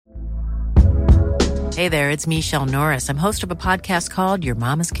Hey there, it's Michelle Norris. I'm host of a podcast called Your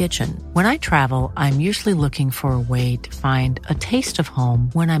Mama's Kitchen. When I travel, I'm usually looking for a way to find a taste of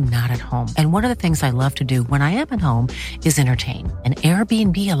home when I'm not at home. And one of the things I love to do when I am at home is entertain. And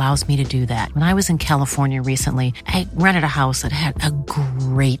Airbnb allows me to do that. When I was in California recently, I rented a house that had a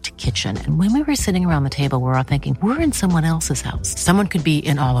great kitchen. And when we were sitting around the table, we were all thinking, we're in someone else's house. Someone could be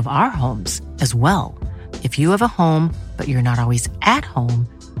in all of our homes as well. If you have a home, but you're not always at home,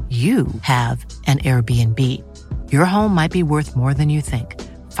 you have an Airbnb. Your home might be worth more than you think.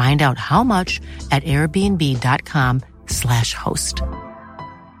 Find out how much at airbnb.com/host.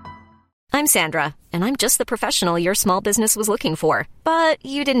 I'm Sandra, and I'm just the professional your small business was looking for. But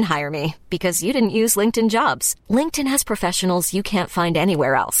you didn't hire me because you didn't use LinkedIn Jobs. LinkedIn has professionals you can't find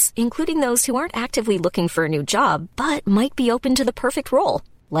anywhere else, including those who aren't actively looking for a new job, but might be open to the perfect role,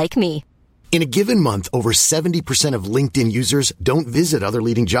 like me. In a given month, over 70% of LinkedIn users don't visit other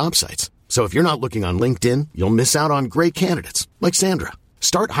leading job sites. So if you're not looking on LinkedIn, you'll miss out on great candidates like Sandra.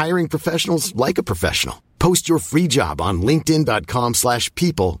 Start hiring professionals like a professional. Post your free job on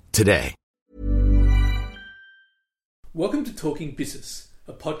linkedin.com/people today. Welcome to Talking Business,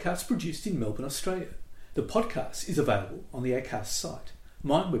 a podcast produced in Melbourne, Australia. The podcast is available on the Acast site,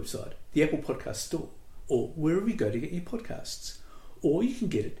 my website, the Apple Podcast Store, or wherever you go to get your podcasts. Or you can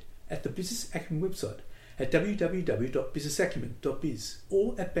get it at the Business Acumen website at www.businessacumen.biz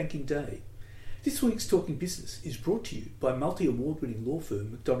or at Banking Day. This week's Talking Business is brought to you by multi-award-winning law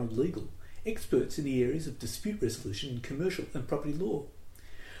firm McDonald Legal, experts in the areas of dispute resolution in commercial and property law.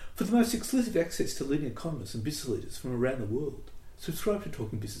 For the most exclusive access to leading economists and business leaders from around the world, subscribe to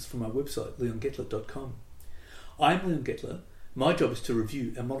Talking Business from my website, leongettler.com. I'm Leon Gettler. My job is to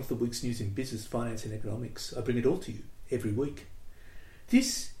review and monitor the week's news in business, finance and economics. I bring it all to you every week.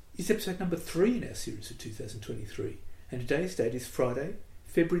 This is episode number 3 in our series of 2023, and today's date is Friday,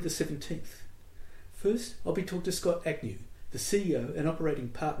 February the 17th. First, I'll be talking to Scott Agnew, the CEO and operating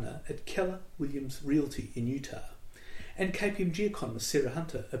partner at Keller Williams Realty in Utah, and KPMG economist Sarah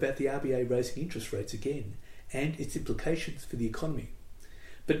Hunter about the RBA raising interest rates again and its implications for the economy.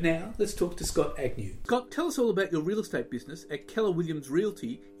 But now, let's talk to Scott Agnew. Scott, tell us all about your real estate business at Keller Williams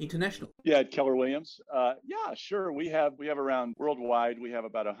Realty International. Yeah, at Keller Williams. Yeah, sure. We have around worldwide, we have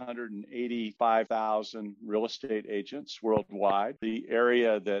about 185,000 real estate agents worldwide. The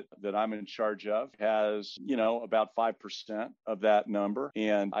area that I'm in charge of has, about 5% of that number.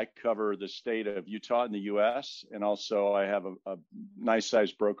 And I cover the state of Utah in the U.S. And also I have a nice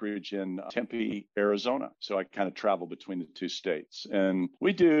sized brokerage in Tempe, Arizona. So I kind of travel between the two states. And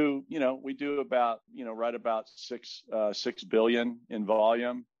we do about, right about six billion in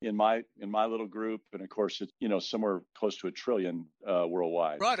volume in my little group. And of course, it's, somewhere close to $1 trillion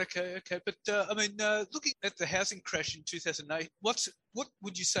worldwide. Right. Okay. But looking at the housing crash in 2008, what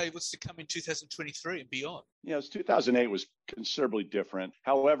would you say what's to come in 2023 and beyond? 2008 was considerably different.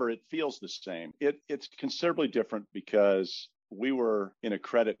 However, it feels the same. It's considerably different because we were in a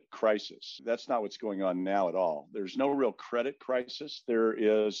credit crisis. That's not what's going on now at all. There's no real credit crisis. There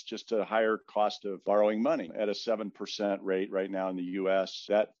is just a higher cost of borrowing money at a 7% rate right now in the U.S.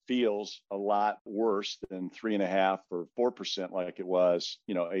 That feels a lot worse than 3.5% or 4% like it was,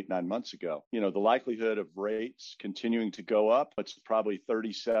 8-9 months ago. The likelihood of rates continuing to go up, it's probably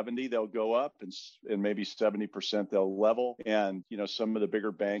 30-70 they'll go up, and maybe 70% they'll level. And, some of the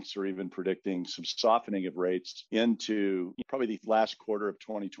bigger banks are even predicting some softening of rates into probably the last quarter of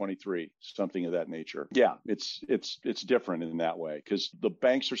 2023, something of that nature. Yeah, it's different in that way because the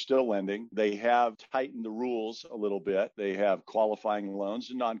banks are still lending. They have tightened the rules a little bit. They have qualifying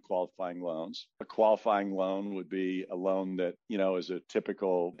loans and non-qualifying loans. A qualifying loan would be a loan that, is a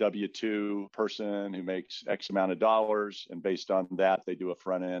typical W-2 person who makes X amount of dollars. And based on that, they do a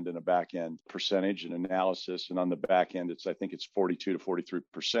front end and a back end percentage and analysis. And on the back end, I think it's 42 to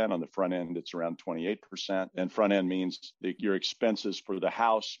 43%. On the front end, it's around 28%. And front end means that your expenses for the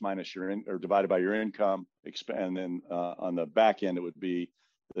house minus or divided by your income. And then on the back end, it would be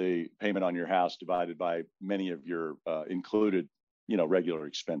the payment on your house divided by many of your included, regular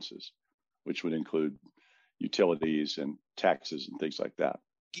expenses, which would include utilities and taxes and things like that.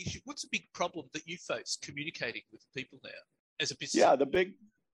 What's a big problem that you face communicating with people now as a business? Sure.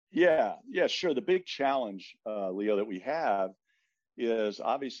 The big challenge, Leo, that we have is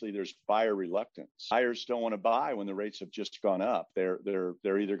obviously there's buyer reluctance. Buyers don't want to buy when the rates have just gone up. They're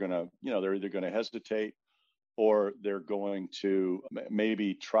either going to hesitate, or they're going to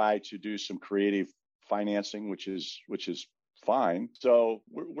maybe try to do some creative financing, which is fine. So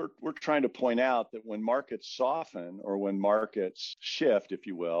we're trying to point out that when markets soften or when markets shift, if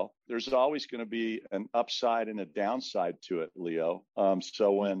you will, there's always going to be an upside and a downside to it, Leo.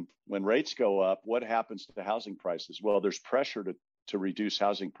 So when rates go up, what happens to housing prices? Well, there's pressure to reduce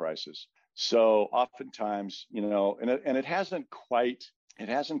housing prices. So oftentimes, and it hasn't quite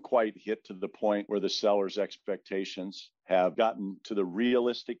hit to the point where the seller's expectations have gotten to the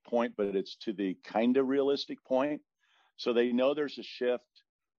realistic point, but it's to the kind of realistic point. So they know there's a shift,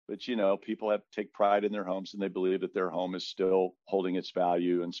 but people have to take pride in their homes and they believe that their home is still holding its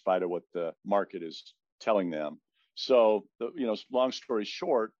value in spite of what the market is telling them. So, long story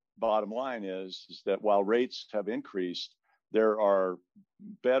short, bottom line is that while rates have increased, there are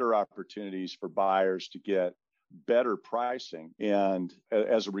better opportunities for buyers to get better pricing. And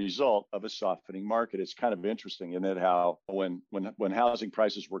as a result of a softening market, it's kind of interesting in that how when housing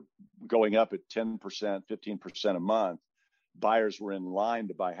prices were going up at 10%, 15% a month, buyers were in line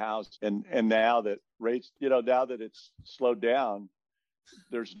to buy houses. And now that rates, now that it's slowed down,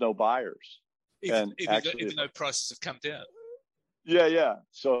 there's no buyers. Even though prices have come down. Yeah.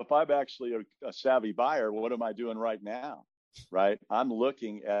 So if I'm actually a savvy buyer, what am I doing right now? Right. I'm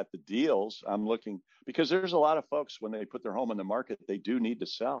looking at the deals. Because there's a lot of folks when they put their home on the market, they do need to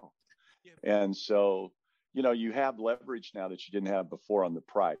sell. Yeah. And so, you have leverage now that you didn't have before on the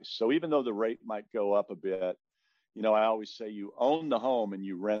price. So even though the rate might go up a bit, I always say you own the home and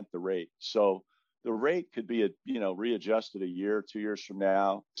you rent the rate. So the rate could be readjusted a year, 2 years from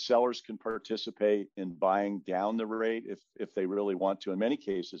now. Sellers can participate in buying down the rate if they really want to. In many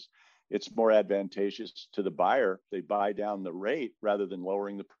cases, it's more advantageous to the buyer. They buy down the rate rather than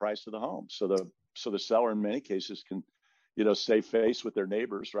lowering the price of the home. So the seller in many cases can, save face with their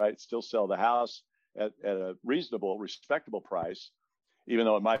neighbors, right? Still sell the house at a reasonable, respectable price, even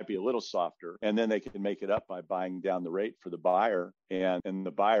though it might be a little softer. And then they can make it up by buying down the rate for the buyer. And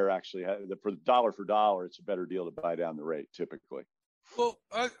the buyer actually, for dollar, it's a better deal to buy down the rate typically. Well,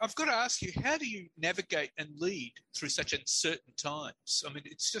 I've got to ask you, how do you navigate and lead through such uncertain times? I mean,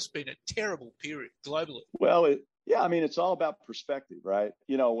 it's just been a terrible period globally. Well, it's all about perspective, right?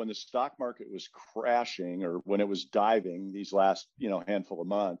 When the stock market was crashing or when it was diving these last, handful of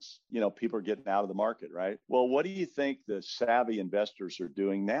months, people are getting out of the market, right? Well, what do you think the savvy investors are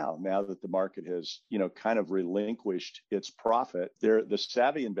doing now that the market has, kind of relinquished its profit? The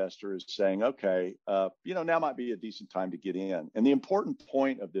savvy investor is saying, okay, now might be a decent time to get in. And the important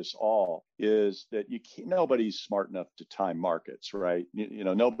point of this all is that nobody's smart enough to time markets, right?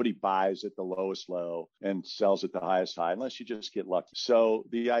 Nobody buys at the lowest low and sells at the highest high unless you just get lucky. So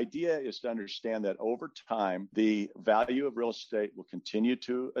the idea is to understand that over time, the value of real estate will continue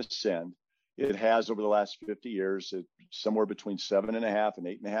to ascend. It has over the last 50 years, somewhere between 7.5% and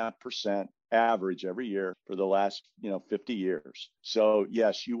 8.5% average every year for the last, 50 years. So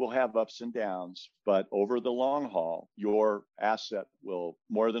yes, you will have ups and downs, but over the long haul, your asset will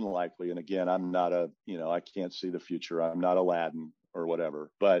more than likely, and again, I'm not I can't see the future. I'm not Aladdin or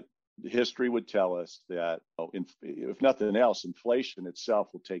whatever, but history would tell us that, if nothing else, inflation itself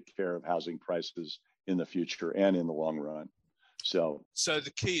will take care of housing prices in the future and in the long run. So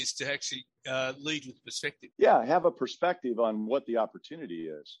the key is to actually lead with perspective. Yeah, have a perspective on what the opportunity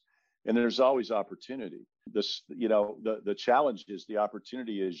is. And there's always opportunity. The challenge is the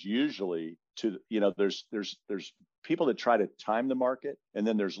opportunity is usually there's people that try to time the market, and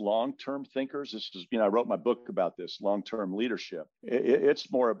then there's long-term thinkers. This is, I wrote my book about this, long-term leadership.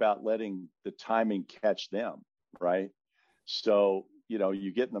 It's more about letting the timing catch them, right? So,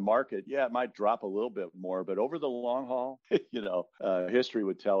 you get in the market, it might drop a little bit more, but over the long haul, history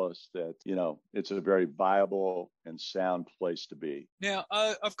would tell us that, it's a very viable and sound place to be. Now,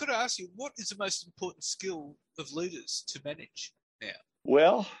 I've got to ask you, what is the most important skill of leaders to manage now?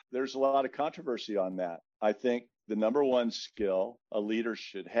 Well, there's a lot of controversy on that. I think the number one skill a leader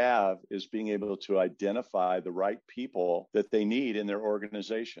should have is being able to identify the right people that they need in their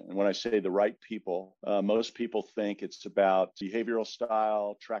organization. And when I say the right people, most people think it's about behavioral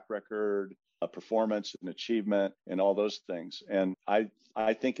style, track record, performance and achievement, and all those things. And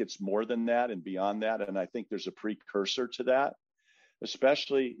I think it's more than that and beyond that. And I think there's a precursor to that,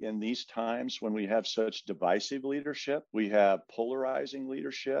 especially in these times when we have such divisive leadership. We have polarizing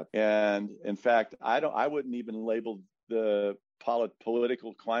leadership. And in fact, I wouldn't even label the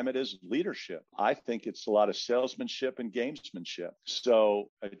political climate as leadership. I think it's a lot of salesmanship and gamesmanship. So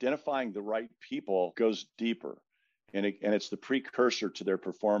identifying the right people goes deeper. And it's the precursor to their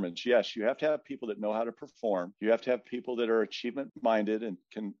performance. Yes, you have to have people that know how to perform. You have to have people that are achievement minded and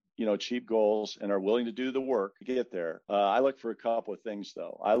can achieve goals and are willing to do the work to get there. I look for a couple of things,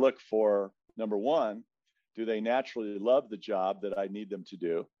 though. I look for, number one, Do they naturally love the job that I need them to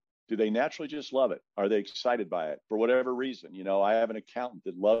do? Do they naturally just love it? Are they excited by it for whatever reason? You know, I have an accountant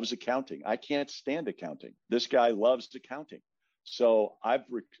that loves accounting. I can't stand accounting. This guy loves accounting. So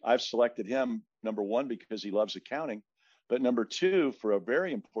I've selected him, number one, because he loves accounting. But number two, for a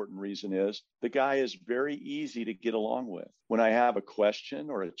very important reason, is the guy is very easy to get along with. When I have a question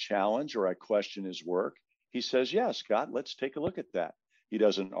or a challenge or I question his work, he says, yeah, Scott, let's take a look at that. He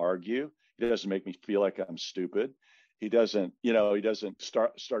doesn't argue. He doesn't make me feel like I'm stupid. He doesn't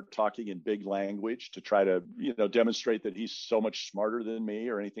start talking in big language to try to, demonstrate that he's so much smarter than me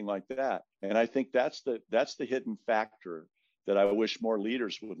or anything like that. And I think that's the hidden factor that I wish more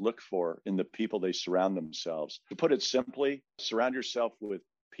leaders would look for in the people they surround themselves. To put it simply, surround yourself with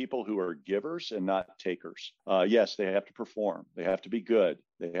people who are givers and not takers. Yes, they have to perform. They have to be good.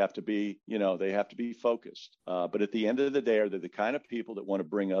 They have to be, they have to be focused. But at the end of the day, are they the kind of people that want to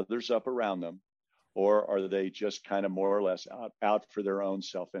bring others up around them? Or are they just kind of more or less out for their own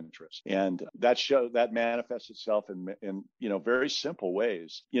self-interest? And that manifests itself in very simple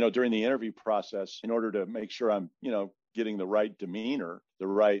ways. During the interview process, in order to make sure I'm, getting the right demeanor, the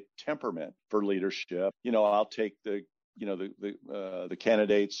right temperament for leadership, I'll take the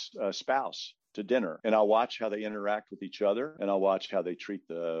candidate's spouse to dinner, and I'll watch how they interact with each other, and I'll watch how they treat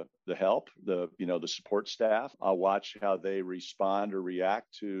the help, the support staff. I'll watch how they respond or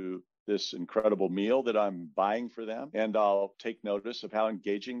react to this incredible meal that I'm buying for them, and I'll take notice of how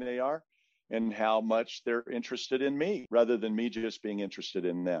engaging they are and how much they're interested in me rather than me just being interested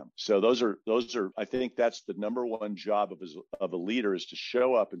in them. So those are, I think that's the number one job of a leader, is to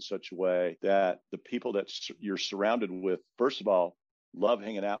show up in such a way that the people that you're surrounded with, first of all, love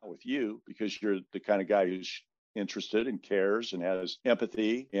hanging out with you because you're the kind of guy who's interested and cares and has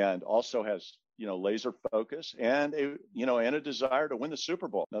empathy and also has laser focus and a desire to win the Super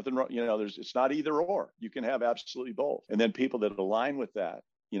Bowl. Nothing wrong, it's not either or. You can have absolutely both. And then people that align with that,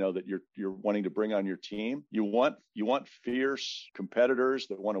 that you're wanting to bring on your team. You want fierce competitors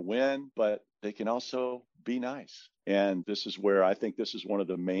that want to win, but they can also be nice. And this is where I think this is one of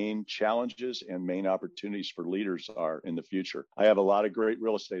the main challenges and main opportunities for leaders are in the future. I have a lot of great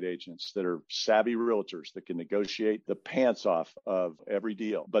real estate agents that are savvy realtors that can negotiate the pants off of every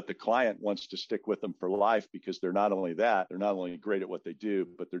deal, but the client wants to stick with them for life because they're not only great at what they do,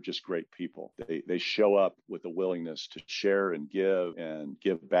 but they're just great people. They show up with a willingness to share and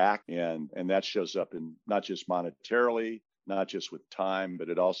give back. And that shows up in not just monetarily, not just with time, but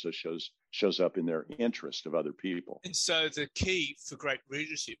it also shows up in their interest of other people. And so the key for great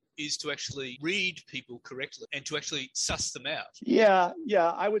leadership is to actually read people correctly and to actually suss them out. Yeah,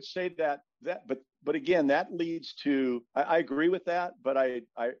 I would say that but again, that leads to, I agree with that, but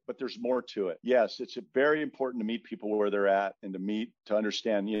but there's more to it. Yes, it's very important to meet people where they're at and to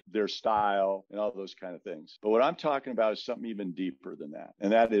understand their style and all those kind of things. But what I'm talking about is something even deeper than that.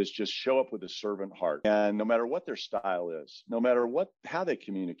 And that is just show up with a servant heart. And no matter what their style is, no matter how they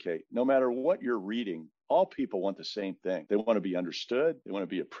communicate, no matter what you're reading, all people want the same thing. They want to be understood. They want to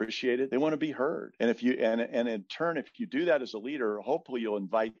be appreciated. They want to be heard. And and in turn, if you do that as a leader, hopefully you'll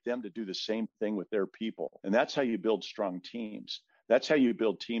invite them to do the same thing with their people. And that's how you build strong teams. That's how you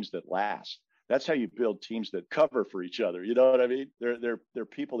build teams that last. That's how you build teams that cover for each other. You know what I mean? They're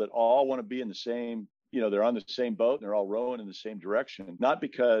people that all want to be in the same, they're on the same boat and they're all rowing in the same direction, not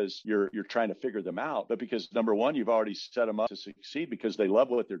because you're trying to figure them out, but because number one, you've already set them up to succeed because they love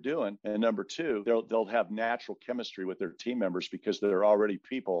what they're doing. And number two, they'll have natural chemistry with their team members because they're already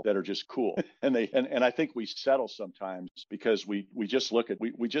people that are just cool. And I think we settle sometimes because we just look at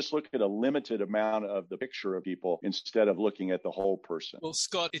a limited amount of the picture of people instead of looking at the whole person. Well,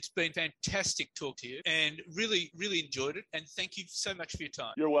 Scott, it's been fantastic talk to you and really, really enjoyed it. And thank you so much for your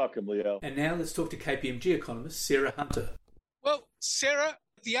time. You're welcome, Leo. And now let's talk to KPMG economist Sarah Hunter. Well, Sarah,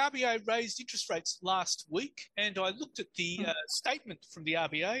 the RBA raised interest rates last week, and I looked at the statement from the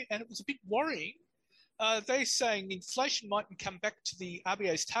RBA, and it was a bit worrying. They're saying inflation mightn't come back to the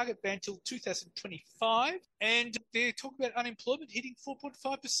RBA's target band till 2025, and they're talking about unemployment hitting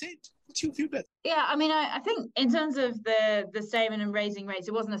 4.5%. What's your view about that? Yeah, I mean, I think in terms of the statement and raising rates,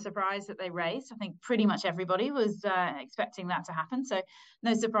 it wasn't a surprise that they raised. I think pretty much everybody was expecting that to happen. So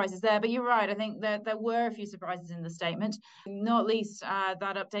no surprises there. But you're right. I think there were a few surprises in the statement, not least that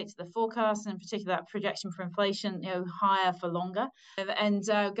update to the forecast, and in particular that projection for inflation, higher for longer. And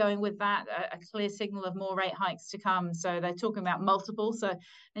going with that, a clear signal of more rate hikes to come. So they're talking about multiple. So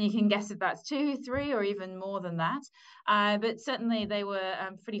and you can guess if that's 2, 3, or even more than that. But certainly they were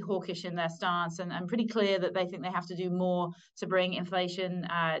pretty hawkish bullish in their stance and pretty clear that they think they have to do more to bring inflation,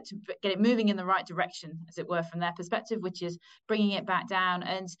 to get it moving in the right direction, as it were, from their perspective, which is bringing it back down.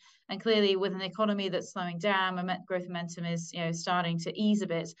 And clearly, with an economy that's slowing down, growth momentum is starting to ease a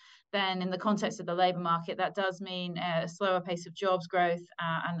bit. Then in the context of the labour market, that does mean a slower pace of jobs growth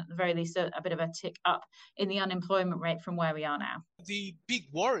and at the very least a bit of a tick up in the unemployment rate from where we are now. The big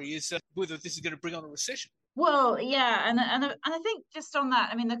worry is whether this is going to bring on a recession. Well, yeah, and I think just on that,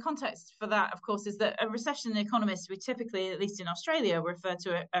 I mean, the context for that, of course, is that a recession economists, we typically, at least in Australia, refer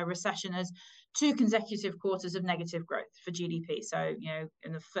to a recession as 2 consecutive quarters of negative growth for GDP. So,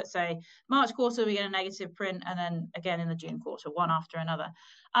 in the, let's say, March quarter, we get a negative print, and then again in the June quarter, one after another.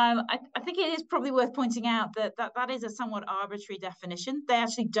 I think it is probably worth pointing out that is a somewhat arbitrary definition. They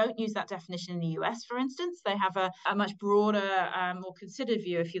actually don't use that definition in the US, for instance. They have a much broader, more considered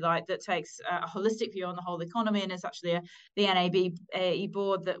view, if you like, that takes a holistic view on the whole economy, and it's actually the NAB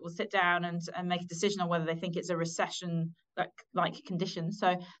board that will sit down and make a decision on whether they think it's a recession like condition.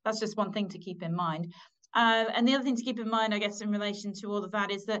 So that's just one thing to keep in mind. And the other thing to keep in mind, I guess, in relation to all of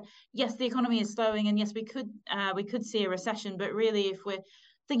that is that, yes, the economy is slowing, and yes, we could see a recession, but really, if we're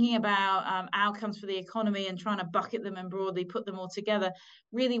thinking about outcomes for the economy and trying to bucket them and broadly put them all together,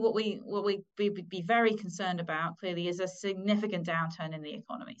 really what we be very concerned about clearly is a significant downturn in the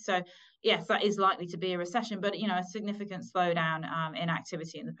economy. So yes, that is likely to be a recession, but a significant slowdown in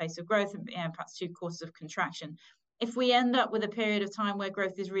activity and the pace of growth, and perhaps 2 quarters of contraction. If we end up with a period of time where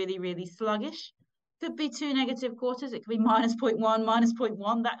growth is really, really sluggish, could be 2 negative quarters. It could be -0.1,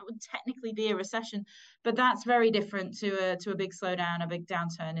 -0.1. That would technically be a recession, but that's very different to a big slowdown, a big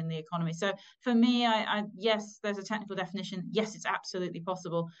downturn in the economy. So for me, yes, there's a technical definition. Yes, it's absolutely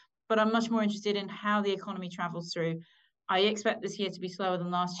possible, but I'm much more interested in how the economy travels through. I expect this year to be slower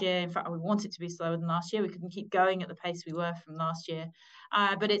than last year. In fact, we want it to be slower than last year. We couldn't keep going at the pace we were from last year.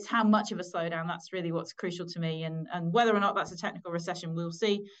 But it's how much of a slowdown. That's really what's crucial to me. And whether or not that's a technical recession, we'll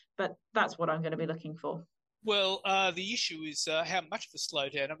see. But that's what I'm going to be looking for. Well, the issue is how much of a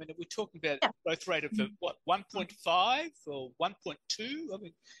slowdown. I mean, we're talking about a growth rate of, 1.5 or 1.2? I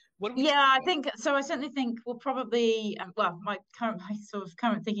mean, I think so. I certainly think we'll probably, my current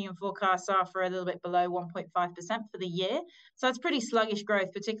thinking and forecasts are for a little bit below 1.5% for the year. So it's pretty sluggish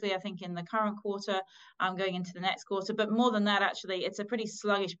growth, particularly I think in the current quarter, going into the next quarter. But more than that, actually, it's a pretty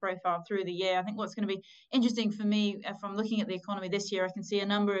sluggish profile through the year. I think what's going to be interesting for me, if I'm looking at the economy this year, I can see a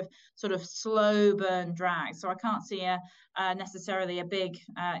number of sort of slow burn drags. So I can't see necessarily a big,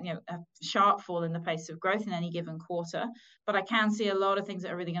 a sharp fall in the pace of growth in any given quarter, but I can see a lot of things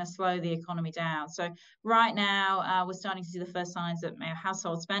that are really going to slow the economy down. So right now, we're starting to see the first signs that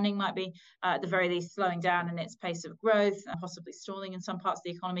household spending might be, at the very least, slowing down in its pace of growth, and possibly stalling in some parts of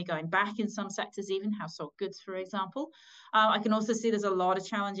the economy, going back in some sectors, even household goods, for example. I can also see there's a lot of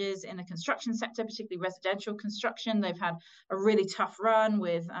challenges in the construction sector, particularly residential construction. They've had a really tough run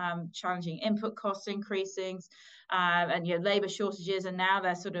with challenging input costs increasing, and labour shortages, and now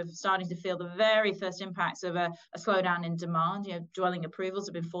they're sort of starting to feel the very first impacts of a slowdown in demand. Dwelling approvals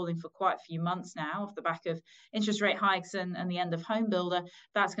have been falling for quite a few months now off the back of interest rate hikes and the end of home builder.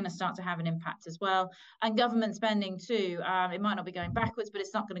 That's going to start to have an impact as well. And government spending too, it might not be going backwards, but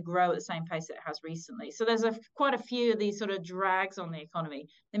it's not going to grow at the same pace it has recently. So there's quite a few of these sort of drags on the economy.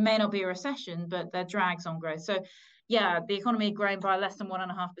 It may not be a recession, but they're drags on growth. So yeah, the economy growing by less than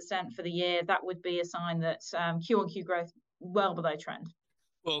 1.5% for the year, that would be a sign that Q-on-Q growth well below trend.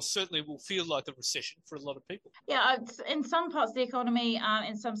 Well, certainly will feel like a recession for a lot of people. Yeah, in some parts of the economy,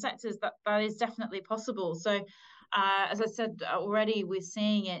 in some sectors, that is definitely possible. So as I said already, we're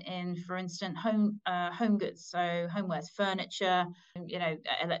seeing it in, for instance, home goods, so homewares, furniture,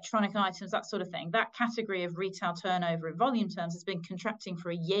 electronic items, that sort of thing. That category of retail turnover in volume terms has been contracting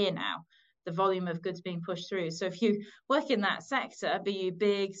for a year now, the volume of goods being pushed through. So if you work in that sector, be you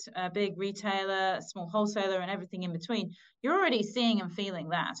big retailer, small wholesaler, and everything in between, you're already seeing and feeling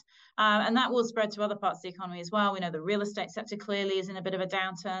that. And that will spread to other parts of the economy as well. We know the real estate sector clearly is in a bit of a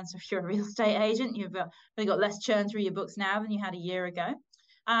downturn. So if you're a real estate agent, you've really got less churn through your books now than you had a year ago.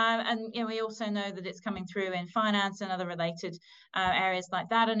 And we also know that it's coming through in finance and other related areas like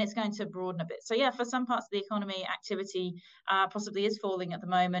that, and it's going to broaden a bit. So yeah, for some parts of the economy, activity possibly is falling at the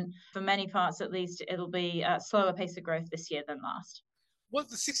moment. For many parts, at least, it'll be a slower pace of growth this year than last. Well,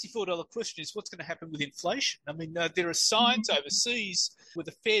 the $64 question is what's going to happen with inflation? I mean, there are signs overseas where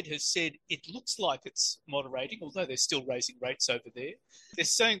the Fed has said it looks like it's moderating, although they're still raising rates over there. They're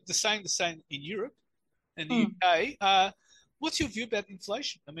saying the same in Europe and the UK. What's your view about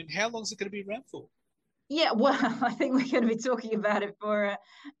inflation? I mean, how long is it going to be around for? Yeah, well, I think we're going to be talking about it for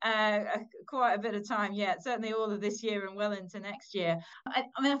quite a bit of time yet, certainly all of this year and well into next year. I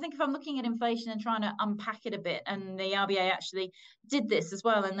think if I'm looking at inflation and trying to unpack it a bit, and the RBA actually did this as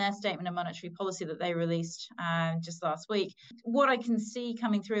well in their statement of monetary policy that they released just last week, what I can see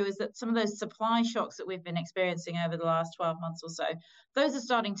coming through is that some of those supply shocks that we've been experiencing over the last 12 months or so, those are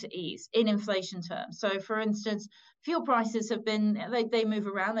starting to ease in inflation terms. So, for instance, fuel prices have been, they move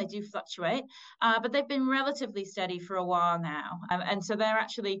around, they do fluctuate, but they've been relatively steady for a while now. And so they're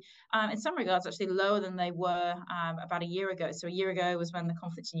actually, in some regards, actually lower than they were about a year ago. So a year ago was when the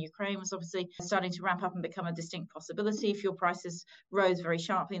conflict in Ukraine was obviously starting to ramp up and become a distinct possibility. Fuel prices rose very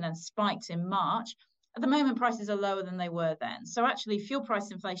sharply and then spiked in March. At the moment, prices are lower than they were then. So actually, fuel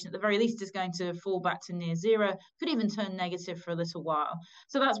price inflation at the very least is going to fall back to near zero, could even turn negative for a little while.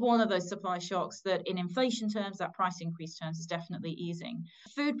 So that's one of those supply shocks that in inflation terms, that price increase terms is definitely easing.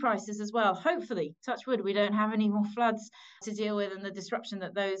 Food prices as well. Hopefully, touch wood, we don't have any more floods to deal with and the disruption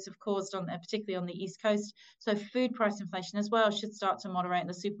that those have caused, particularly on the East Coast. So food price inflation as well should start to moderate.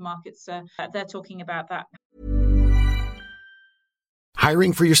 The supermarkets, they're talking about that.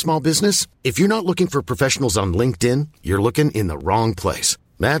 Hiring for your small business? If you're not looking for professionals on LinkedIn, you're looking in the wrong place.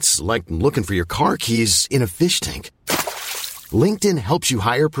 That's like looking for your car keys in a fish tank. LinkedIn helps you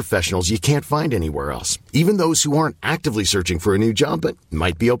hire professionals you can't find anywhere else, even those who aren't actively searching for a new job but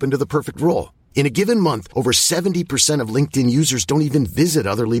might be open to the perfect role. In a given month, over 70% of LinkedIn users don't even visit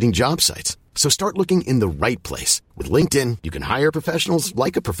other leading job sites. So start looking in the right place. With LinkedIn, you can hire professionals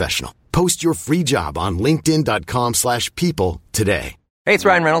like a professional. Post your free job on linkedin.com/people today. Hey, it's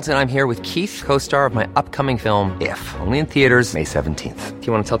Ryan Reynolds, and I'm here with Keith, co-star of my upcoming film, If, only in theaters May 17th. Do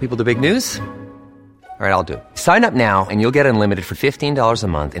you want to tell people the big news? All right, I'll do it. Sign up now and you'll get unlimited for $15 a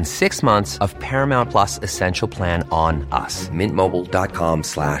month and 6 months of Paramount Plus Essential Plan on us.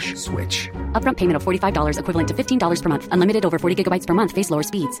 MintMobile.com/switch. Upfront payment of $45 equivalent to $15 per month. Unlimited over 40 gigabytes per month. Face lower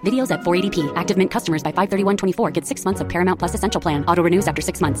speeds. Videos at 480p. Active Mint customers by 531.24 get 6 months of Paramount Plus Essential Plan. Auto renews after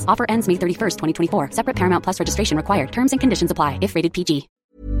 6 months. Offer ends May 31st, 2024. Separate Paramount Plus registration required. Terms and conditions apply if rated PG.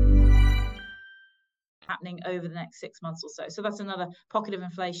 Happening over the next 6 months or so. So that's another pocket of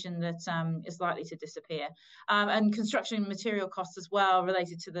inflation that is likely to disappear. And construction material costs as well,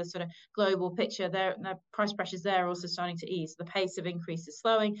 related to the sort of global picture, their price pressures there are also starting to ease. The pace of increase is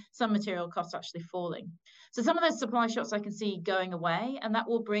slowing. Some material costs are actually falling. So some of those supply shocks I can see going away, and that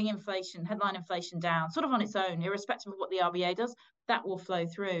will bring inflation, headline inflation down, sort of on its own, irrespective of what the RBA does. That will flow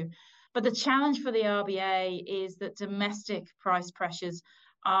through. But the challenge for the RBA is that domestic price pressures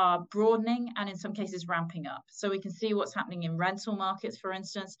are broadening and in some cases ramping up. So we can see what's happening in rental markets, for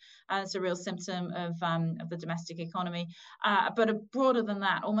instance, and it's a real symptom of the domestic economy. But broader than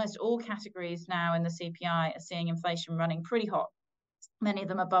that, almost all categories now in the CPI are seeing inflation running pretty hot, many of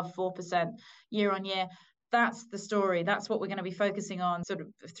them above 4% year on year. That's the story. That's what we're going to be focusing on sort of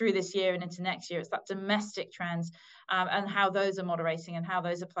through this year and into next year. It's that domestic trends and how those are moderating and how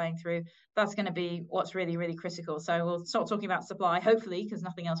those are playing through. That's going to be what's really, really critical. So we'll start talking about supply, hopefully, because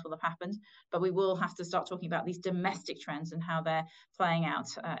nothing else will have happened. But we will have to start talking about these domestic trends and how they're playing out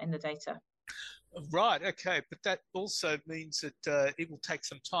in the data. Right. Okay. But that also means that it will take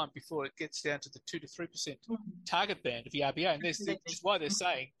some time before it gets down to the 2 to 3% target band of the RBA. And this is why they're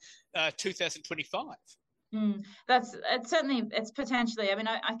saying 2025. That's certainly, it's potentially, I mean,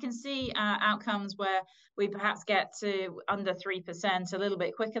 I can see outcomes where we perhaps get to under 3% a little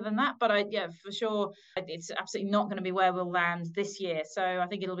bit quicker than that. But for sure, it's absolutely not going to be where we'll land this year. So I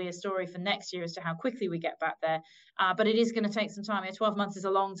think it'll be a story for next year as to how quickly we get back there. But it is going to take some time. 12 months is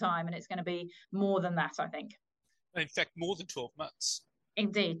a long time, and it's going to be more than that, I think. In fact, more than 12 months.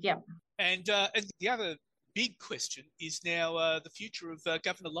 Indeed, yeah. And the other big question is now the future of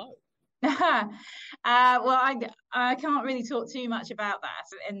Governor Lowe. Well, I can't really talk too much about that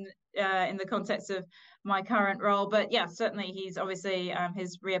in the context of my current role, but yeah, certainly he's obviously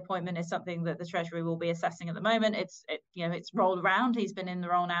his reappointment is something that the Treasury will be assessing at the moment. It's rolled around. He's been in the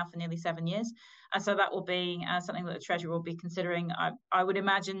role now for nearly 7 years, so that will be something that the Treasury will be considering. I would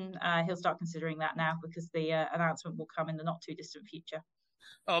imagine he'll start considering that now because the announcement will come in the not too distant future.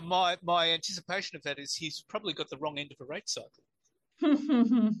 My anticipation of that is he's probably got the wrong end of a rate cycle.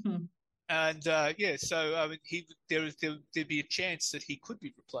 And so there'd be a chance that he could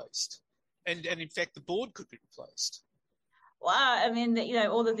be replaced, and in fact the board could be replaced. Well, I mean,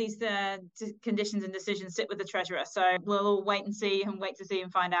 all of these conditions and decisions sit with the Treasurer, so we'll all wait to see and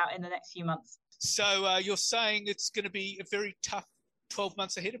find out in the next few months. So you're saying it's going to be a very tough 12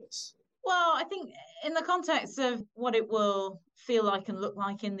 months ahead of us? Well, I think in the context of what it will feel like and look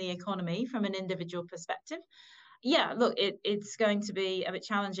like in the economy from an individual perspective, Yeah, look, it's going to be a bit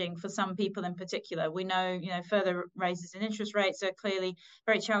challenging for some people in particular. We know, further raises in interest rates are clearly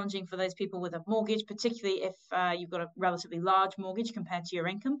very challenging for those people with a mortgage, particularly if you've got a relatively large mortgage compared to your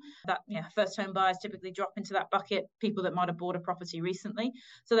income. That, first home buyers typically drop into that bucket, people that might have bought a property recently.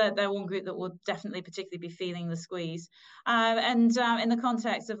 So they're one group that will definitely particularly be feeling the squeeze. And in the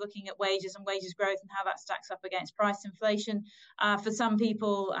context of looking at wages and wages growth and how that stacks up against price inflation, for some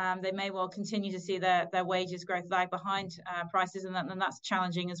people, they may well continue to see their wages growth lag behind prices, and that's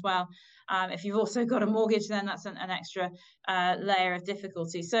challenging as well. If you've also got a mortgage, then that's an extra layer of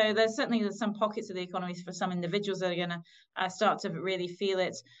difficulty. So there's some pockets of the economy for some individuals that are going to start to really feel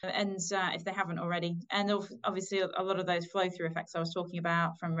it, and if they haven't already. And obviously a lot of those flow-through effects I was talking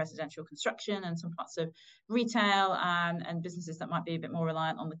about from residential construction and some parts of retail and businesses that might be a bit more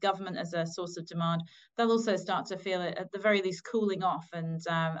reliant on the government as a source of demand, they'll also start to feel it, at the very least, cooling off, and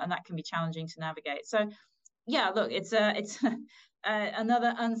that can be challenging to navigate. So yeah, look, it's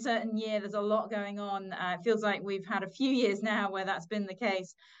another uncertain year. There's a lot going on. It feels like we've had a few years now where that's been the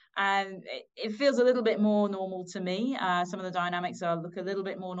case. And it feels a little bit more normal to me. Some of the dynamics look a little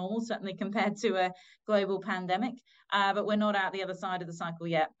bit more normal, certainly compared to a global pandemic. But we're not out the other side of the cycle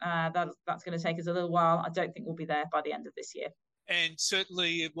yet. That's going to take us a little while. I don't think we'll be there by the end of this year. And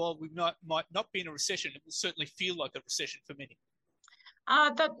certainly, while we might not be in a recession, it will certainly feel like a recession for many.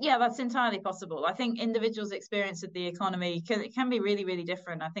 That's entirely possible. I think individuals' experience of the economy can be really, really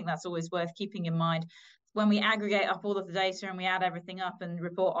different. I think that's always worth keeping in mind. When we aggregate up all of the data and we add everything up and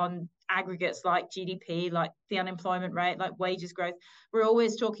report on aggregates like GDP, like the unemployment rate, like wages growth, we're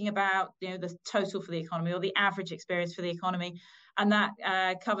always talking about the total for the economy or the average experience for the economy. And that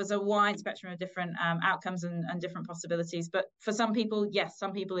covers a wide spectrum of different outcomes and different possibilities. But for some people, yes,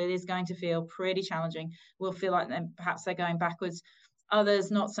 it is going to feel pretty challenging. We'll feel like perhaps they're going backwards.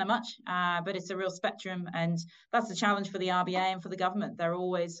 Others, not so much, but it's a real spectrum. And that's the challenge for the RBA and for the government. They're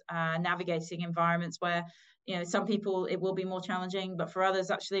always navigating environments where, some people it will be more challenging, but for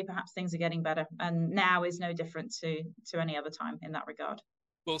others, actually, perhaps things are getting better. And now is no different to any other time in that regard.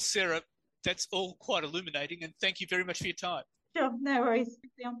 Well, Sarah, that's all quite illuminating. And thank you very much for your time. Sure, no worries.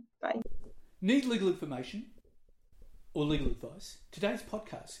 Leon. Bye. Need legal information or legal advice? Today's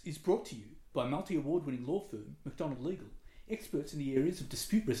podcast is brought to you by multi-award-winning law firm McDonald Legal, experts in the areas of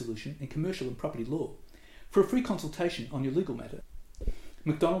dispute resolution and commercial and property law. For a free consultation on your legal matter,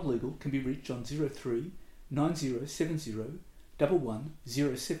 McDonald Legal can be reached on 03 9070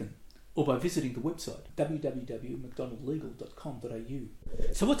 1107 or by visiting the website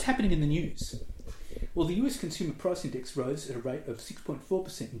www.mcdonaldlegal.com.au. So what's happening in the news? Well, the US Consumer Price Index rose at a rate of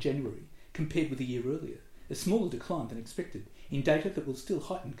 6.4% in January compared with a year earlier, a smaller decline than expected, in data that will still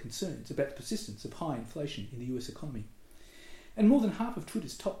heighten concerns about the persistence of high inflation in the US economy. And more than half of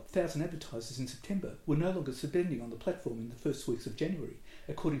Twitter's top 1,000 advertisers in September were no longer spending on the platform in the first weeks of January,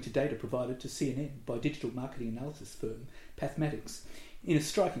 according to data provided to CNN by digital marketing analysis firm Pathmatics, in a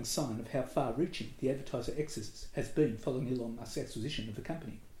striking sign of how far-reaching the advertiser exodus has been following Elon Musk's acquisition of the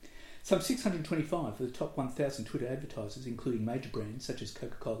company. Some 625 of the top 1,000 Twitter advertisers, including major brands such as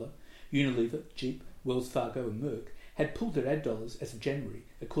Coca-Cola, Unilever, Jeep, Wells Fargo and Merck, had pulled their ad dollars as of January,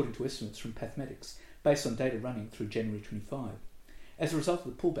 according to estimates from Pathmatics, based on data running through January 25. As a result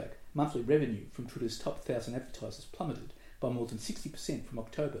of the pullback, monthly revenue from Twitter's top 1,000 advertisers plummeted by more than 60% from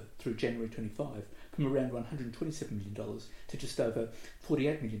October through January 25, from around $127 million to just over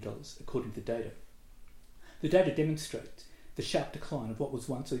 $48 million, according to data. The data demonstrates the sharp decline of what was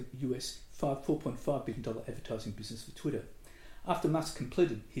once a US $4.5 billion advertising business for Twitter. After Musk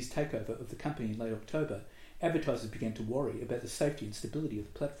completed his takeover of the company in late October, advertisers began to worry about the safety and stability of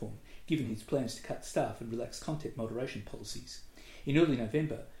the platform, given his plans to cut staff and relax content moderation policies. In early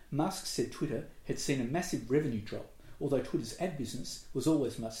November, Musk said Twitter had seen a massive revenue drop. Although Twitter's ad business was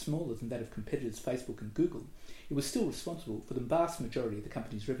always much smaller than that of competitors Facebook and Google, it was still responsible for the vast majority of the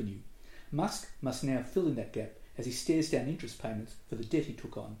company's revenue. Musk must now fill in that gap as he stares down interest payments for the debt he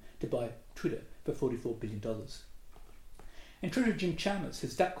took on to buy Twitter for $44 billion. And Treasurer Jim Chalmers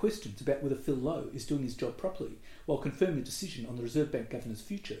has ducked questions about whether Phil Lowe is doing his job properly, while confirming a decision on the Reserve Bank Governor's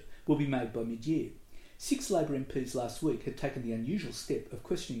future will be made by mid-year. 6 Labor MPs last week had taken the unusual step of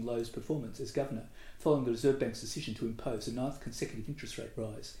questioning Lowe's performance as Governor following the Reserve Bank's decision to impose a 9th consecutive interest rate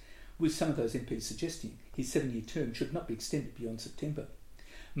rise, with some of those MPs suggesting his 7-year term should not be extended beyond September.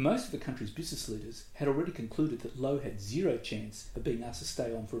 Most of the country's business leaders had already concluded that Lowe had zero chance of being asked to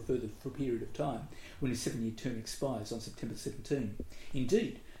stay on for a further period of time when his 7-year term expires on September 17.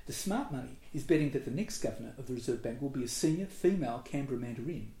 Indeed, the smart money is betting that the next Governor of the Reserve Bank will be a senior female Canberra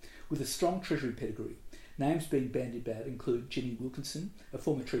Mandarin with a strong Treasury pedigree, Names being bandied about include Jenny Wilkinson, a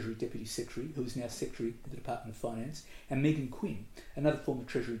former Treasury Deputy Secretary who is now Secretary of the Department of Finance, and Megan Quinn, another former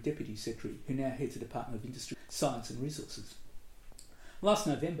Treasury Deputy Secretary who now heads the Department of Industry, Science and Resources. Last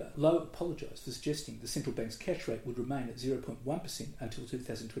November, Lowe apologised for suggesting the central bank's cash rate would remain at 0.1% until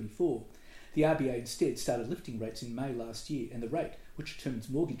 2024. The RBA instead started lifting rates in May last year, and the rate, which determines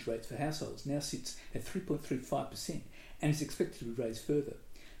mortgage rates for households, now sits at 3.35% and is expected to be raised further.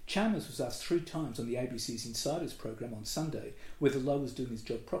 Chalmers was asked 3 times on the ABC's Insiders programme on Sunday whether Lowe was doing his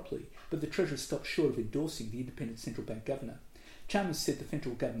job properly, but the Treasurer stopped short of endorsing the independent central bank governor. Chalmers said the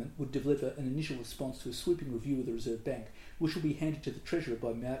federal government would deliver an initial response to a sweeping review of the Reserve Bank, which will be handed to the Treasurer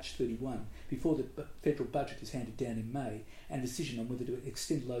by March 31, before the federal budget is handed down in May, and a decision on whether to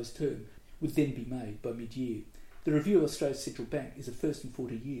extend Lowe's term would then be made by mid-year. The review of Australia's central bank is the first in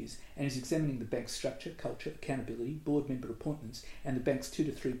 40 years and is examining the bank's structure, culture, accountability, board member appointments and the bank's 2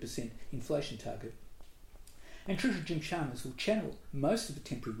 to 3% inflation target. And Treasurer Jim Chalmers will channel most of the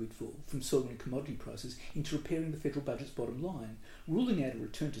temporary windfall from soaring commodity prices into repairing the federal budget's bottom line, ruling out a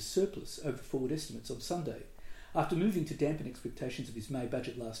return to surplus over forward estimates on Sunday. After moving to dampen expectations of his May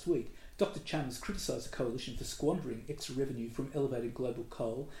budget last week, Dr Chalmers criticised the coalition for squandering extra revenue from elevated global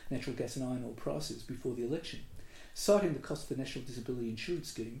coal, natural gas and iron ore prices before the election. Citing the cost of the National Disability Insurance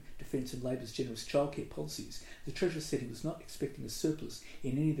Scheme, Defence and Labor's generous childcare policies, the Treasurer said he was not expecting a surplus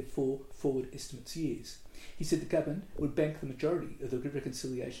in any of the 4 forward estimates years. He said the government would bank the majority of the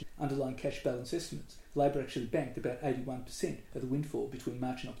reconciliation underlying cash balance estimates. Labor actually banked about 81% of the windfall between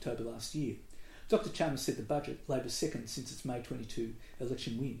March and October last year. Dr Chalmers said the budget, Labor's second since its May 22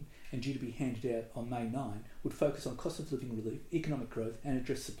 election win, and due to be handed out on May 9, would focus on cost of living relief, economic growth and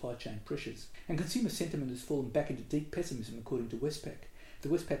address supply chain pressures. And consumer sentiment has fallen back into deep pessimism according to Westpac. The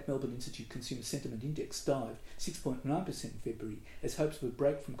Westpac Melbourne Institute Consumer Sentiment Index dived 6.9% in February as hopes of a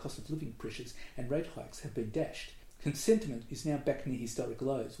break from cost of living pressures and rate hikes have been dashed. Sentiment is now back near historic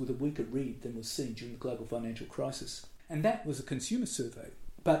lows with a weaker read than was seen during the global financial crisis. And that was a consumer survey.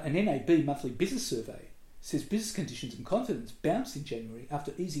 But an NAB monthly business survey says business conditions and confidence bounced in January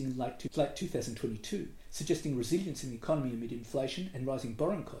after easing in late 2022, suggesting resilience in the economy amid inflation and rising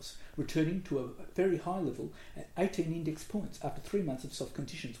borrowing costs, returning to a very high level at 18 index points after 3 months of soft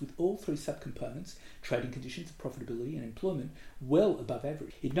conditions, with all 3 subcomponents, trading conditions, profitability and employment, well above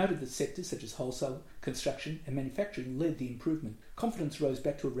average. It noted that sectors such as wholesale, construction and manufacturing led the improvement. Confidence rose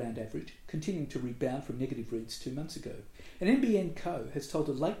back to around average, continuing to rebound from negative reads 2 months ago. And NBN Co has told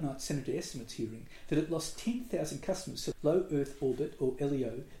a late-night Senator Estimates hearing that it lost 10,000 customers to low Earth orbit or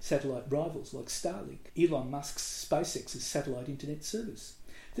LEO satellite rivals like Starlink, Elon Musk's SpaceX's satellite internet service.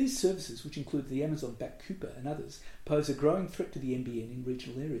 These services, which include the Amazon-backed Cooper and others, pose a growing threat to the NBN in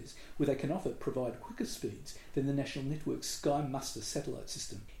regional areas, where they can often provide quicker speeds than the national network's Sky Muster satellite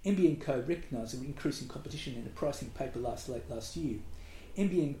system. NBN Co recognised the increasing competition in a pricing paper late last year.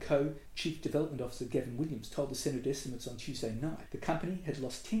 NBN Co Chief Development Officer Gavin Williams told the Senate Estimates on Tuesday night the company had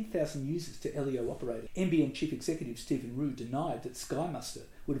lost 10,000 users to LEO operators. NBN Chief Executive Stephen Rue denied that Sky Muster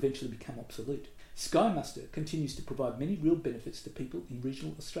would eventually become obsolete. Sky Muster continues to provide many real benefits to people in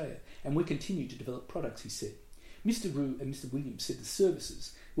regional Australia, and we continue to develop products, he said. Mr Rue and Mr Williams said the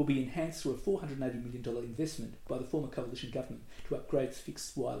services will be enhanced through a $480 million investment by the former coalition government to upgrade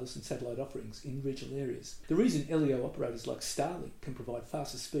fixed wireless and satellite offerings in regional areas. The reason LEO operators like Starlink can provide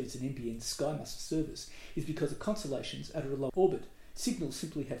faster speeds than NBN's Sky Muster service is because the constellations are at a low orbit. Signals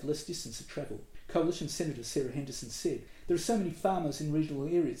simply have less distance to travel. Coalition Senator Sarah Henderson said, "There are so many farmers in regional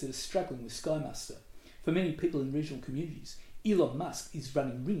areas that are struggling with Sky Muster. For many people in regional communities, Elon Musk is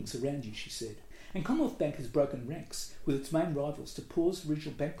running rings around you," she said. And Commonwealth Bank has broken ranks with its main rivals to pause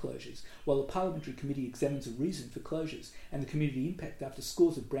regional bank closures while the Parliamentary Committee examines the reason for closures and the community impact after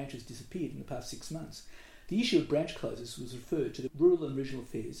scores of branches disappeared in the past 6 months. The issue of branch closures was referred to the Rural and Regional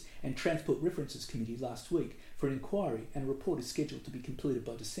Affairs and Transport References Committee last week for an inquiry, and a report is scheduled to be completed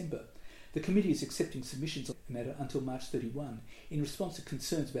by December. The committee is accepting submissions on the matter until March 31 in response to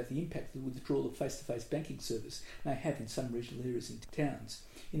concerns about the impact the withdrawal of face-to-face banking service may have in some regional areas and towns.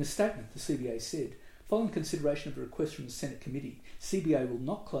 In a statement, the CBA said, following consideration of a request from the Senate Committee, CBA will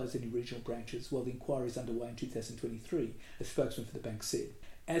not close any regional branches while the inquiry is underway in 2023, a spokesman for the bank said.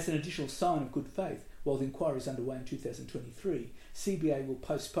 As an additional sign of good faith, while the inquiry is underway in 2023, CBA will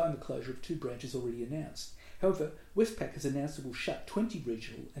postpone the closure of 2 branches already announced. However, Westpac has announced it will shut 20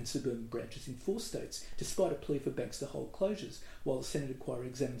 regional and suburban branches in 4 states, despite a plea for banks to hold closures, while the Senate inquiry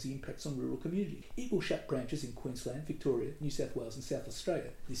examines the impacts on rural communities. It will shut branches in Queensland, Victoria, New South Wales and South Australia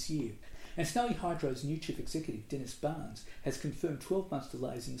this year. And Snowy Hydro's new chief executive, Dennis Barnes, has confirmed 12 months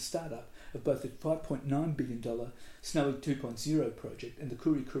delays in the start-up of both the $5.9 billion Snowy 2.0 project and the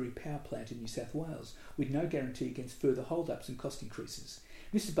Kurri Kurri power plant in New South Wales, with no guarantee against further hold-ups and cost increases.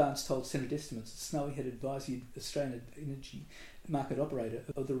 Mr Barnes told Senate estimates that Snowy had advised the Australian Energy Market Operator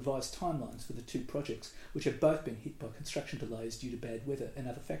of the revised timelines for the two projects, which have both been hit by construction delays due to bad weather and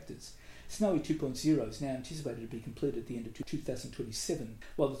other factors. Snowy 2.0 is now anticipated to be completed at the end of 2027,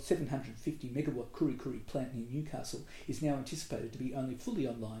 while the 750 megawatt Kurri Kurri plant near Newcastle is now anticipated to be only fully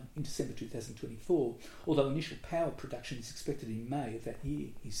online in December 2024, although initial power production is expected in May of that year,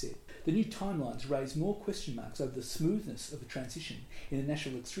 he said. The new timelines raise more question marks over the smoothness of the transition in the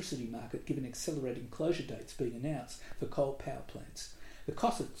national electricity market, given accelerating closure dates being announced for coal power plants. The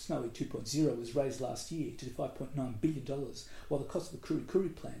cost of Snowy 2.0 was raised last year to $5.9 billion, while the cost of the Kurri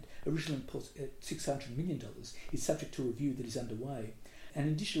Kurri plant, originally imposed at $600 million, is subject to a review that is underway. An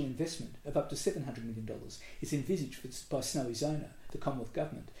additional investment of up to $700 million is envisaged by Snowy's owner, the Commonwealth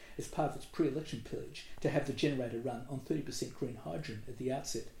Government, as part of its pre-election pledge to have the generator run on 30% green hydrogen at the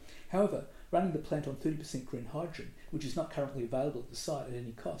outset. However, running the plant on 30% green hydrogen, which is not currently available at the site at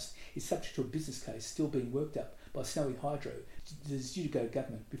any cost, is subject to a business case still being worked up by Snowy Hydro that is due to go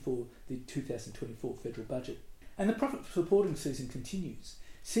government before the 2024 federal budget. And the profit reporting season continues.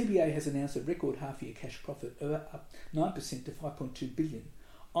 CBA has announced a record half-year cash profit of up 9% to $5.2 billion.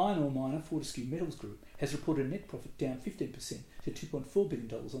 Iron ore miner Fortescue Metals Group has reported a net profit down 15% to $2.4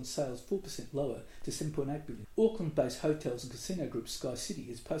 billion on sales 4% lower to $7.8 billion. Auckland-based hotels and casino group Sky City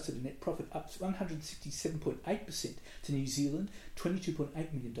has posted a net profit up 167.8% to New Zealand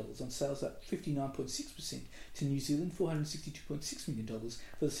 $22.8 million on sales up 59.6% to New Zealand $462.6 million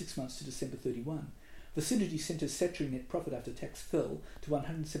for the 6 months to December 31. Vicinity Centre's statutory net profit after tax fell to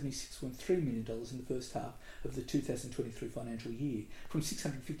 $176.3 million in the first half of the 2023 financial year, from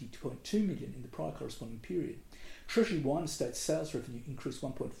 $652.2 million in the prior corresponding period. Treasury Wine Estates sales revenue increased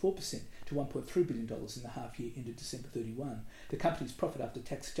 1.4% to $1.3 billion in the half year ended December 31. The company's profit after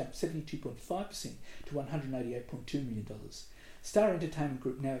tax jumped 72.5% to $188.2 million. Star Entertainment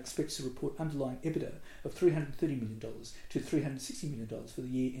Group now expects to report underlying EBITDA of $330 million to $360 million for the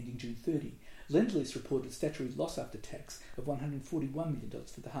year ending June 30. Lendlease reported statutory loss after tax of $141 million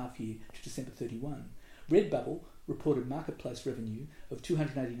for the half year to December 31. Redbubble reported marketplace revenue of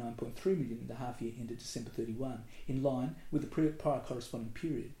 $289.3 million in the half year ended December 31, in line with the prior corresponding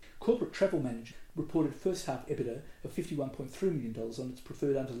period. Corporate Travel Management reported first half EBITDA of $51.3 million on its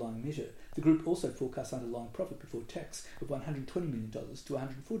preferred underlying measure. The group also forecasts underlying profit before tax of $120 million to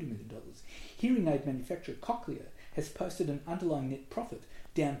 $140 million. Hearing aid manufacturer Cochlear has posted an underlying net profit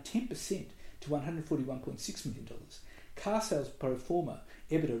down 10% to $141.6 million. Car sales pro forma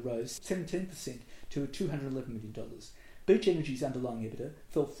EBITDA rose 17% to $211 million. Beach Energy's underlying EBITDA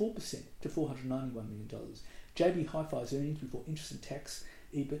fell 4% to $491 million. JB Hi-Fi's earnings before interest and tax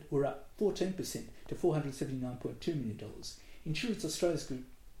EBIT were up 14% to $479.2 million. Insurance Australia's group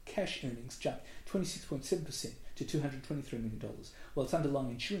cash earnings jumped 26.7% to $223 million, while its underlying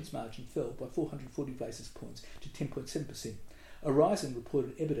insurance margin fell by 440 basis points to 10.7%. Aurizon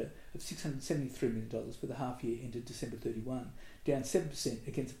reported EBITDA of $673 million for the half year ended December 31, down 7%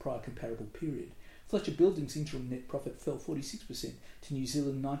 against the prior comparable period. Fletcher Building's interim net profit fell 46% to New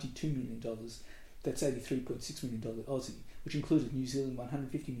Zealand $92 million, that's $83.6 million Aussie, which included New Zealand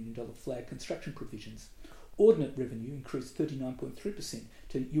 $150 million flag construction provisions. Ordinate revenue increased 39.3%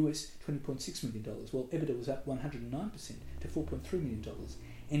 to US $20.6 million, while EBITDA was up 109% to $4.3 million.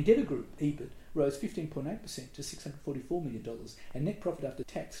 Endeavour Group EBIT rose 15.8% to $644 million, and net profit after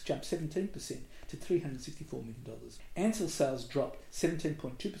tax jumped 17% to $364 million. Ansell sales dropped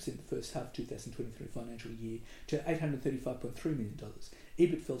 17.2% the first half of 2023 financial year to $835.3 million.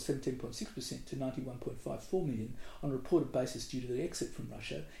 EBIT fell 17.6% to $91.54 million on a reported basis due to the exit from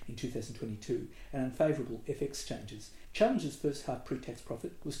Russia in 2022 and unfavourable FX changes. Challenger's first half pre-tax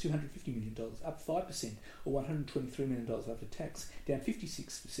profit was $250 million, up 5% or $123 million after tax, down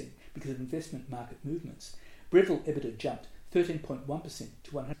 56% because of investment market movements. Breville EBITDA jumped 13.1%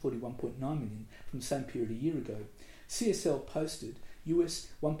 to $141.9 million from the same period a year ago. CSL posted US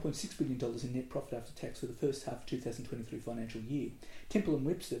 $1.6 billion in net profit after tax for the first half of 2023 financial year. Temple &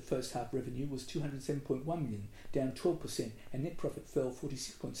 Webster first half revenue was $207.1 million, down 12%, and net profit fell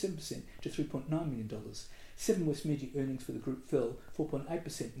 46.7% to $3.9 million. Seven West Media earnings for the group fell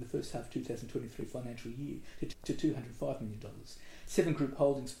 4.8% in the first half of 2023 financial year to $205 million. Seven Group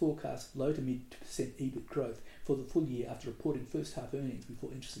Holdings forecast low to mid % EBIT growth for the full year after reporting first half earnings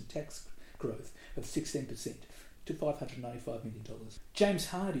before interest and tax growth of 16%. to $595 million. James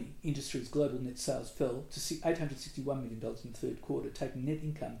Hardie Industries global net sales fell to $861 million in the third quarter, taking net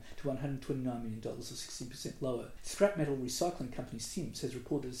income to $129 million, or 16% lower. Scrap metal recycling company Sims has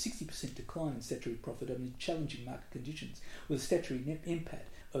reported a 60% decline in statutory profit amid challenging market conditions, with a statutory net NPAT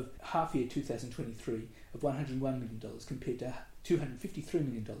of half-year 2023 of $101 million compared to $253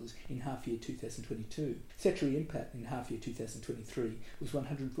 million in half-year 2022. Statutory NPAT in half-year 2023 was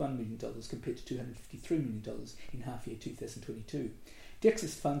 $101 million compared to $253 million in half-year 2022.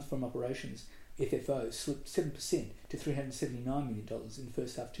 Dexus funds from operations FFO slipped 7% to $379 million in the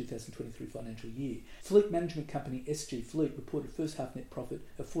first half 2023 financial year. Fleet management company SG Fleet reported first half net profit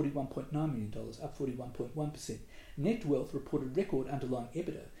of $41.9 million, up 41.1%. Netwealth reported record underlying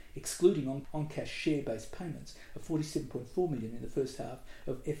EBITDA, excluding on-cash share-based payments, of $47.4 million in the first half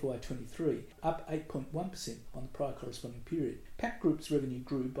of FY23, up 8.1% on the prior corresponding period. Pact Group's revenue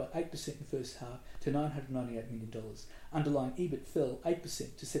grew by 8% in the first half to $998 million. Underlying EBIT fell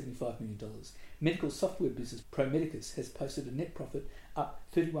 8% to $75 million. Medical software business Pro Medicus has posted a net profit up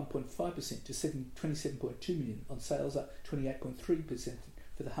 31.5% to $27.2 million on sales up 28.3%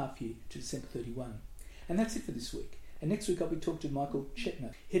 for the half year to December 31. And that's it for this week. And next week I'll be talking to Michael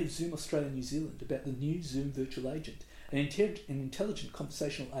Chetner, head of Zoom Australia New Zealand, about the new Zoom Virtual Agent, an intelligent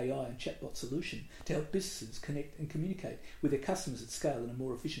conversational AI and chatbot solution to help businesses connect and communicate with their customers at scale in a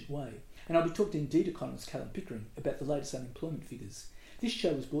more efficient way. And I'll be talking to Indeed economist Callum Pickering about the latest unemployment figures. This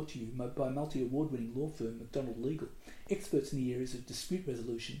show was brought to you by multi-award-winning law firm McDonald Legal, experts in the areas of dispute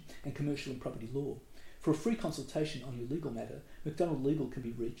resolution and commercial and property law. For a free consultation on your legal matter, McDonald Legal can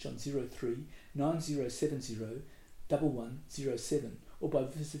be reached on 03 9070 1107 or by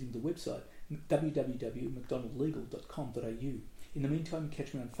visiting the website www.mcdonaldlegal.com.au. In the meantime,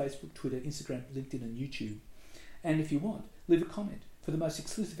 catch me on Facebook, Twitter, Instagram, LinkedIn and YouTube. And if you want, leave a comment. For the most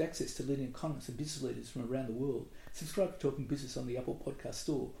exclusive access to leading economists and business leaders from around the world, subscribe to Talking Business on the Apple Podcast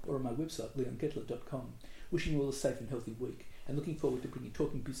Store or on my website, leongettler.com. Wishing you all a safe and healthy week and looking forward to bringing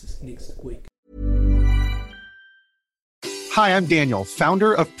Talking Business next week. Hi, I'm Daniel,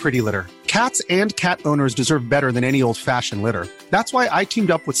 founder of Pretty Litter. Cats and cat owners deserve better than any old-fashioned litter. That's why I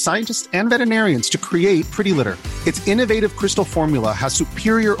teamed up with scientists and veterinarians to create Pretty Litter. Its innovative crystal formula has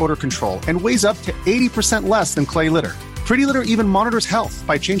superior odor control and weighs up to 80% less than clay litter. Pretty Litter even monitors health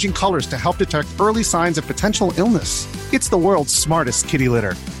by changing colors to help detect early signs of potential illness. It's the world's smartest kitty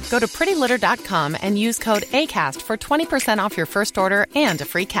litter. Go to prettylitter.com and use code ACAST for 20% off your first order and a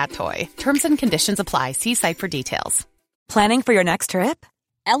free cat toy. Terms and conditions apply. See site for details. Planning for your next trip?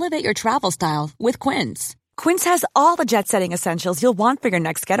 Elevate your travel style with Quince. Quince has all the jet-setting essentials you'll want for your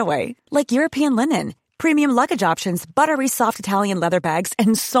next getaway, like European linen, premium luggage options, buttery soft Italian leather bags,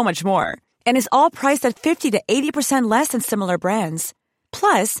 and so much more. And is all priced at 50 to 80% less than similar brands.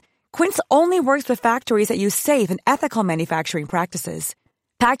 Plus, Quince only works with factories that use safe and ethical manufacturing practices.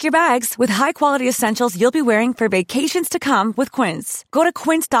 Pack your bags with high-quality essentials you'll be wearing for vacations to come with Quince. Go to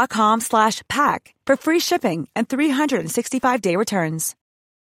quince.com/pack for free shipping and 365-day returns.